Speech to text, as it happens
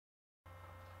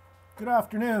Good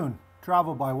afternoon,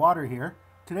 Travel by Water here.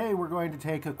 Today we're going to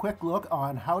take a quick look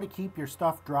on how to keep your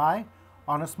stuff dry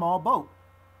on a small boat.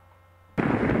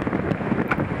 Alright?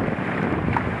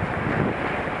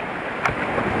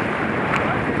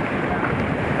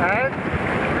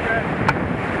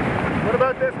 What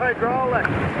about this hydraulic?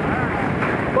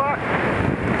 Fuck!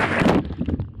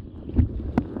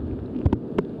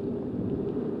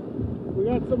 We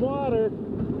got some water.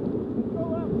 Go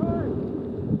left hard.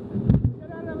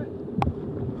 Get out of it.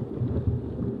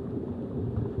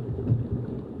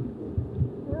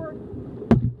 Forward.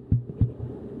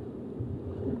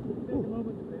 Take a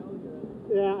moment to bail you.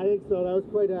 Yeah, I think so. That was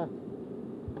quite a...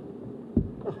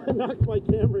 I knocked my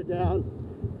camera down.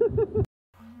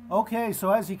 Okay,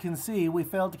 so as you can see, we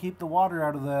failed to keep the water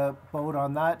out of the boat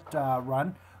on that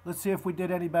run. Let's see if we did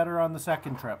any better on the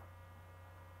second trip.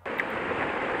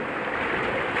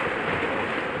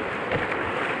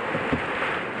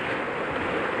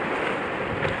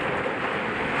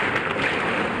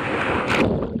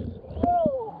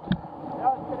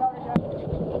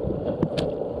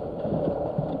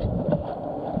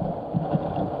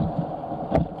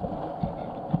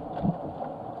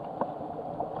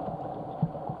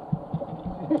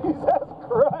 Jesus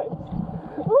Christ!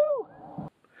 Woo!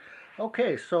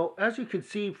 Okay, so as you can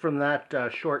see from that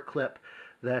short clip,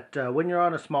 that when you're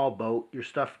on a small boat, your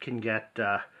stuff can get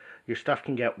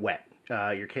wet.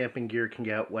 Your camping gear can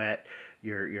get wet.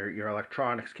 Your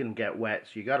electronics can get wet.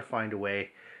 So you got to find a way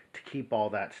to keep all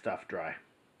that stuff dry.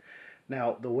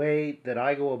 Now, the way that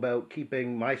I go about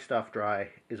keeping my stuff dry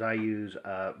is I use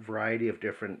a variety of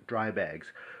different dry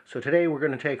bags. So today we're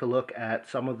going to take a look at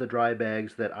some of the dry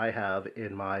bags that I have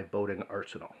in my boating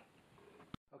arsenal.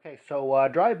 Okay, so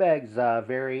dry bags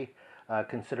vary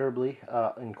considerably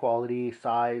in quality,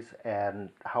 size,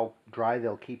 and how dry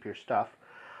they'll keep your stuff.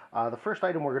 The first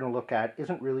item we're going to look at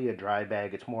isn't really a dry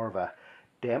bag, it's more of a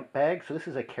damp bag. So this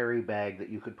is a carry bag that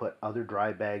you could put other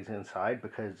dry bags inside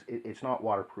because it's not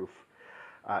waterproof.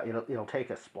 It'll take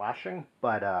a splashing,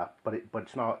 but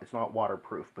it's not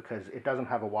waterproof because it doesn't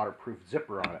have a waterproof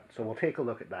zipper on it. So we'll take a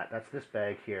look at that. That's this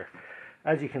bag here.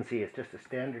 As you can see, it's just a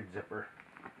standard zipper.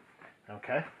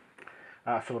 Okay,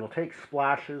 so it'll take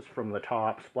splashes from the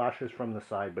top, splashes from the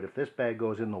side. But if this bag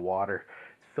goes in the water,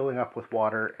 it's filling up with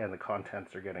water and the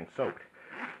contents are getting soaked.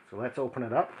 So let's open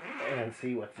it up and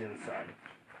see what's inside.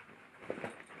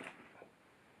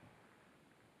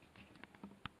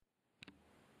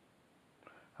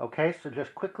 Okay, so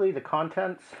just quickly, the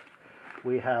contents.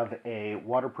 We have a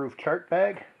waterproof chart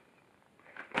bag.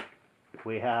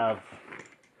 We have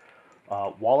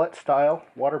wallet style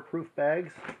waterproof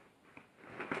bags.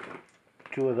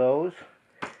 2 of those.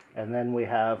 And then we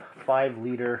have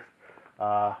 5-liter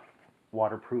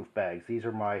waterproof bags. These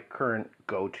are my current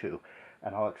go-to,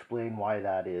 and I'll explain why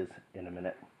that is in a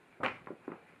minute.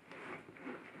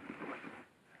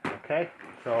 Okay,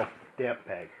 so damp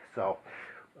bag. So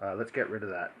let's get rid of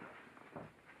that.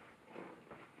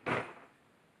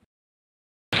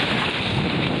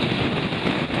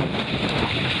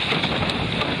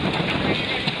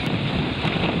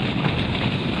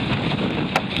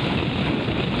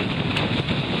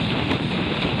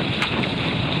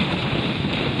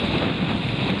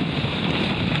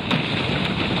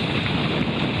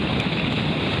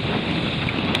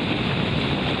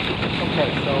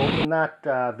 Okay, so in that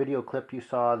video clip you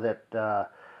saw that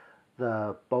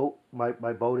the boat, my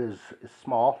boat is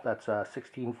small. That's a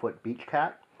 16-foot beach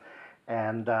cat,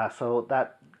 and so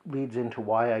that leads into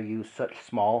why I use such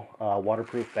small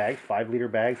waterproof bags, 5-liter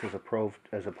bags,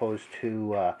 as opposed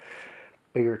to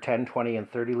bigger 10, 20,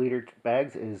 and 30-liter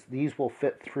bags. Is these will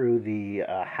fit through the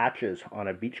hatches on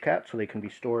a beach cat, so they can be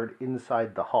stored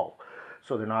inside the hull,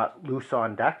 so they're not loose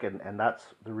on deck, and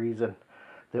that's the reason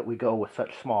that we go with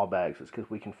such small bags, is because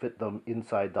we can fit them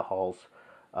inside the hulls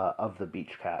of the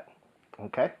beach cat.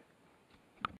 Okay.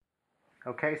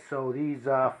 Okay, so these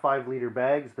 5-liter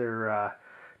bags, they're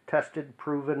tested,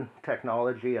 proven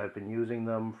technology. I've been using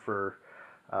them for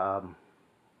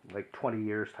like 20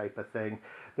 years type of thing.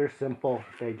 They're simple.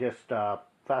 They just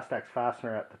Fastex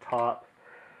fastener at the top,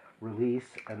 release,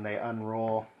 and they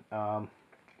unroll. And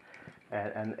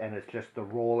it's just the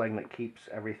rolling that keeps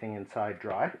everything inside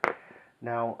dry.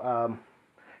 Now,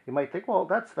 you might think, well,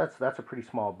 that's a pretty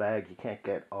small bag. You can't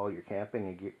get all your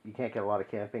camping gear. You can't get a lot of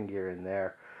camping gear in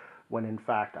there. When in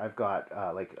fact, I've got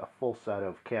like a full set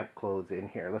of camp clothes in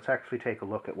here. Let's actually take a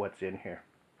look at what's in here.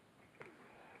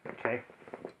 Okay.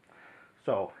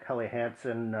 So Helly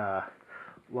Hansen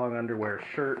long underwear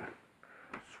shirt,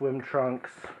 swim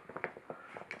trunks,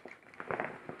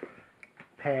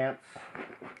 pants,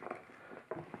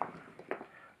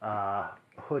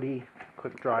 hoodie,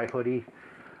 quick dry hoodie,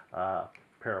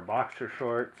 pair of boxer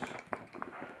shorts,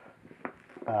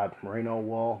 merino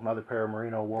wool, another pair of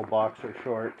merino wool boxer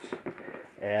shorts,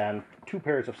 and 2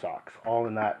 pairs of socks, all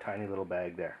in that tiny little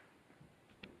bag there.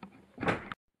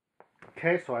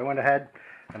 Okay, so I went ahead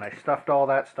and I stuffed all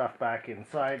that stuff back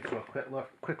inside. So a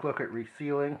quick look at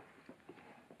resealing.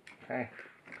 Okay,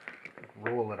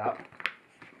 roll it up,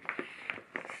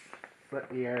 let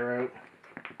the air out,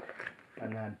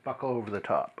 and then buckle over the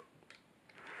top.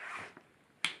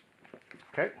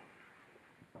 Okay.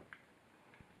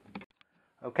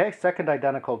 Okay, second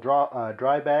identical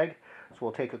dry bag. So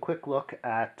we'll take a quick look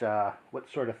at what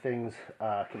sort of things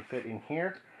can fit in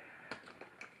here.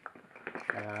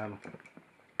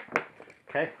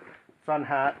 Okay, sun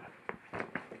hat,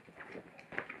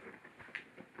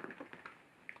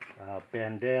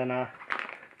 bandana,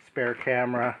 spare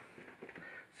camera,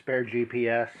 spare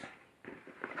GPS,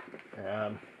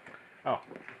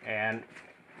 and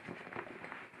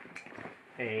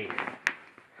a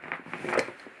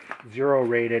 0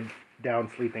 rated down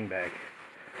sleeping bag.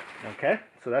 Okay,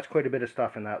 so that's quite a bit of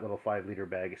stuff in that little 5-liter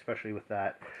bag, especially with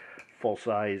that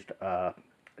full-sized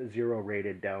 0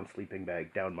 rated down sleeping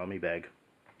bag, down mummy bag.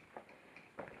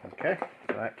 Okay,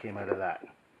 so that came out of that.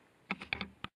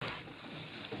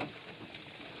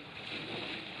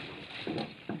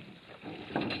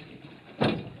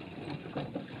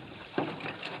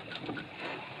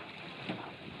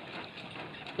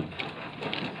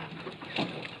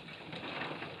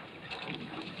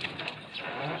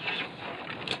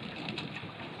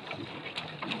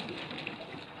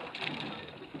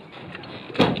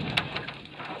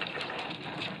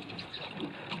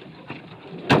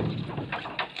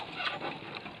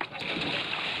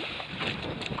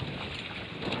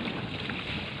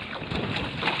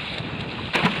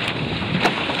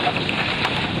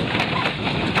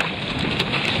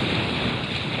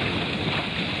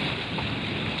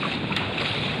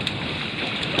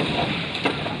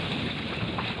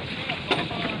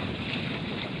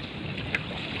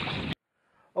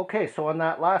 Okay, so on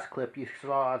that last clip, you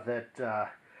saw that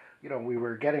we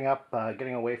were getting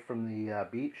away from the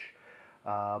beach,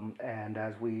 and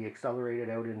as we accelerated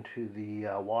out into the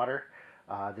water,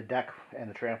 the deck and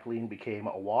the trampoline became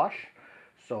awash.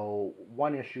 So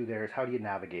one issue there is, how do you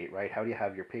navigate, right? How do you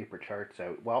have your paper charts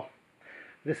out? Well,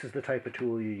 this is the type of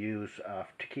tool you use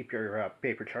to keep your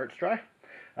paper charts dry.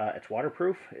 It's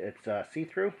waterproof, it's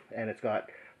see-through, and it's got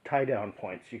tie-down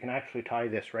points. You can actually tie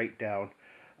this right down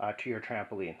to your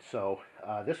trampoline. So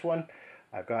this one,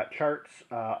 I've got charts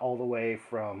all the way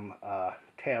from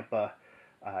Tampa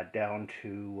down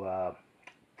to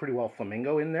pretty well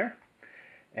Flamingo in there.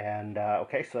 And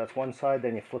okay, so that's one side.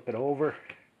 Then you flip it over,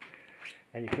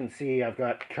 and you can see I've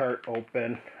got chart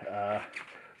open.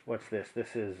 What's this?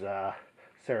 This is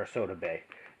Sarasota Bay.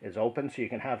 Is open, so you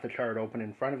can have the chart open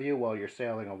in front of you while you're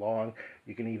sailing along.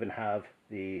 You can even have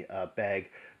the bag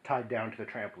tied down to the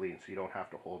trampoline, so you don't have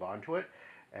to hold on to it,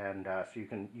 and so you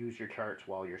can use your charts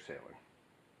while you're sailing.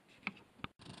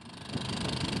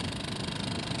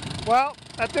 Well,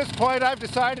 at this point I've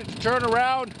decided to turn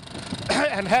around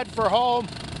and head for home.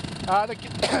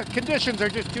 The conditions are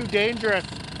just too dangerous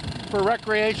for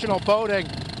recreational boating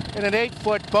in an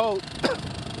 8-foot boat.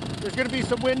 There's going to be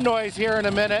some wind noise here in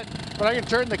a minute, but I can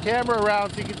turn the camera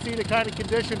around so you can see the kind of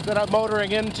conditions that I'm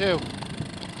motoring into.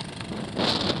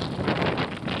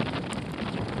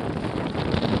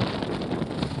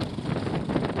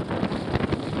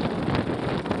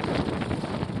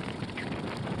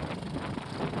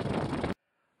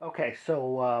 Okay,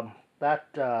 so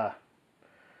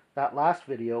that last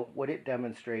video, what it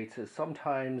demonstrates is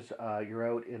sometimes you're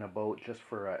out in a boat just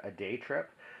for a day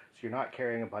trip, so you're not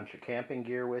carrying a bunch of camping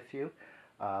gear with you.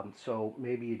 So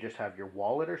maybe you just have your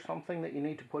wallet or something that you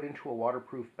need to put into a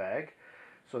waterproof bag.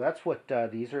 So that's what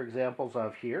these are examples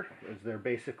of here. Is they're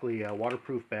basically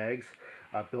waterproof bags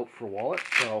built for wallets.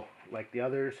 So like the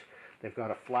others, they've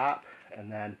got a flap,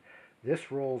 and then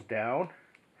this rolls down,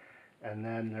 and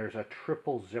then there's a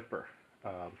triple zipper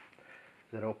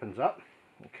that opens up.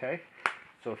 Okay,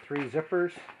 so 3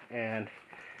 zippers, and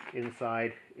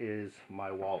inside is my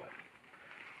wallet.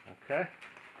 Okay,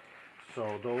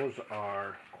 so those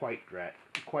are quite dry,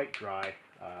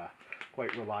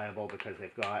 quite reliable, because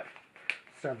they've got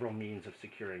several means of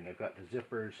securing. They've got the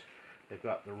zippers, they've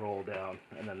got the roll down,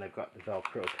 and then they've got the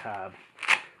Velcro tab.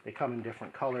 They come in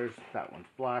different colors. That one's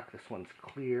black, this one's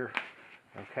clear.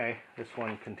 Okay, this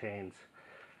one contains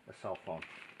a cell phone.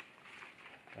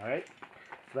 All right,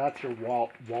 so that's your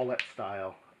wallet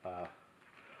style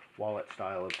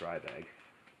of dry bag.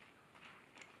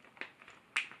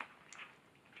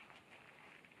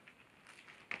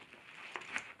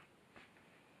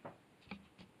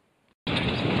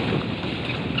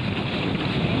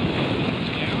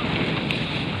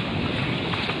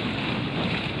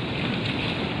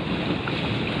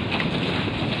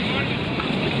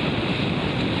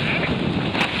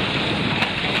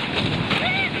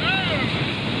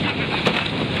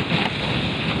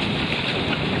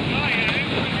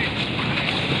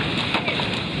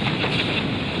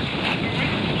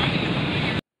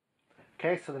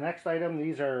 next item,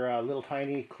 these are little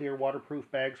tiny clear waterproof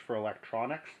bags for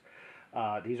electronics.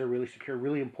 These are really secure,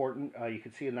 really important. You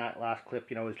can see in that last clip,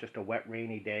 you know, it's just a wet,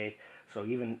 rainy day. So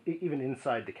even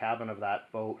inside the cabin of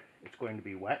that boat, it's going to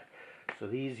be wet. So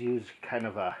these use kind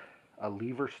of a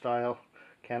lever style,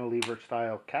 cantilever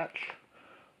style catch,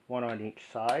 one on each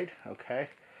side, okay?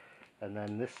 And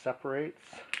then this separates,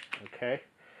 okay?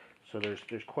 So there's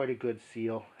quite a good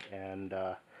seal, and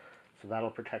so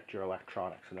that'll protect your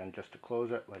electronics. And then just to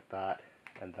close it like that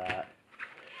and that.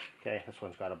 Okay, this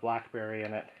one's got a blackberry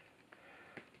in it.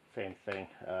 Same thing,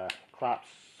 claps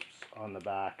on the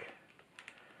back,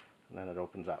 and then it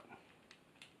opens up.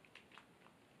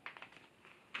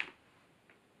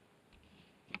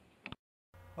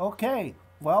 Okay,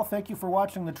 well, thank you for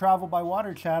watching the Travel by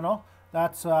Water channel.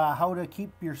 That's how to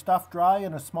keep your stuff dry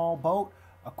in a small boat,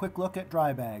 a quick look at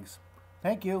dry bags.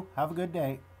 Thank you. Have a good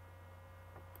day.